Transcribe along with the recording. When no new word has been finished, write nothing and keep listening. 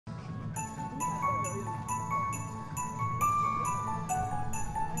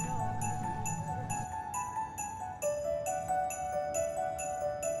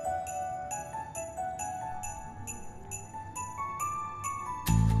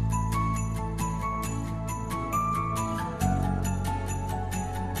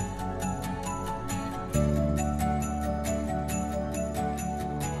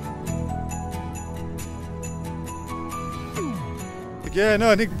Yeah, no,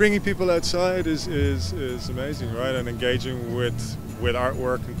 I think bringing people outside is amazing, right? And engaging with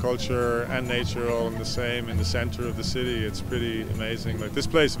artwork and culture and nature all in the center of the city. It's pretty amazing. Like this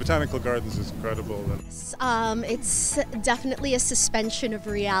place, Botanical Gardens, is incredible. It's definitely a suspension of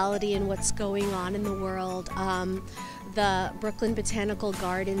reality in what's going on in the world. The Brooklyn Botanical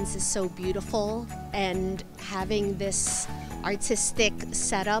Gardens is so beautiful, and having this artistic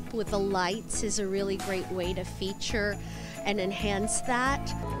setup with the lights is a really great way to feature and enhance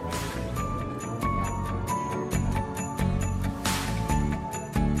that.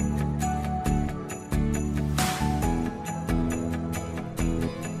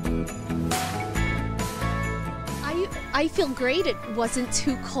 I feel great. It wasn't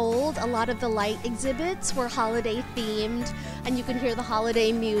too cold. A lot of the light exhibits were holiday themed, and you can hear the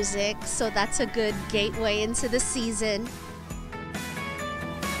holiday music, so that's a good gateway into the season.